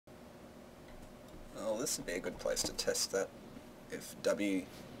this would be a good place to test that. If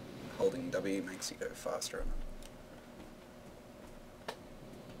holding W makes you go faster or not.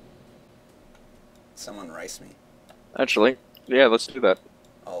 Someone race me. Actually, yeah, let's do that.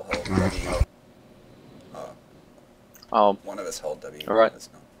 I'll hold W. One of us hold W. All right. One of us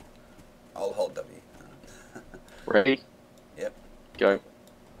not. I'll hold W. Ready? Yep. Go.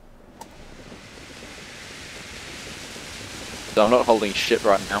 So I'm not holding shit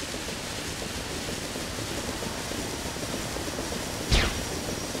right now.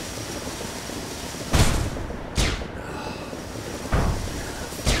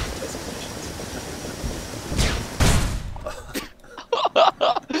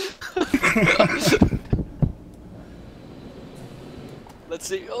 Let's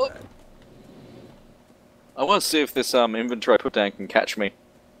see. Oh. I want to see if this inventory put down can catch me.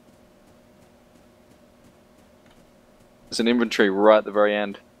 There's an inventory right at the very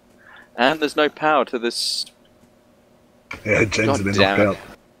end, and there's no power to this. Yeah, James has been knocked out.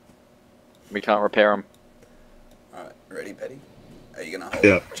 We can't repair them. Alright, ready, Betty? Are you gonna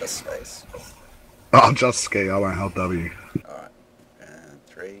hold just space? I'll just ski, I won't hold W. Alright, and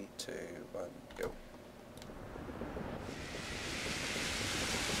 3, 2, 1, go.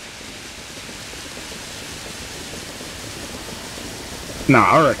 No,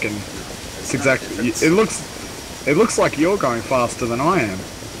 I reckon it's exactly. It looks like you're going faster than I am.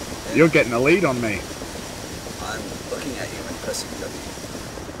 Yeah. You're getting a lead on me. I'm looking at you and pressing W.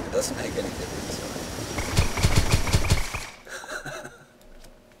 It doesn't make any difference.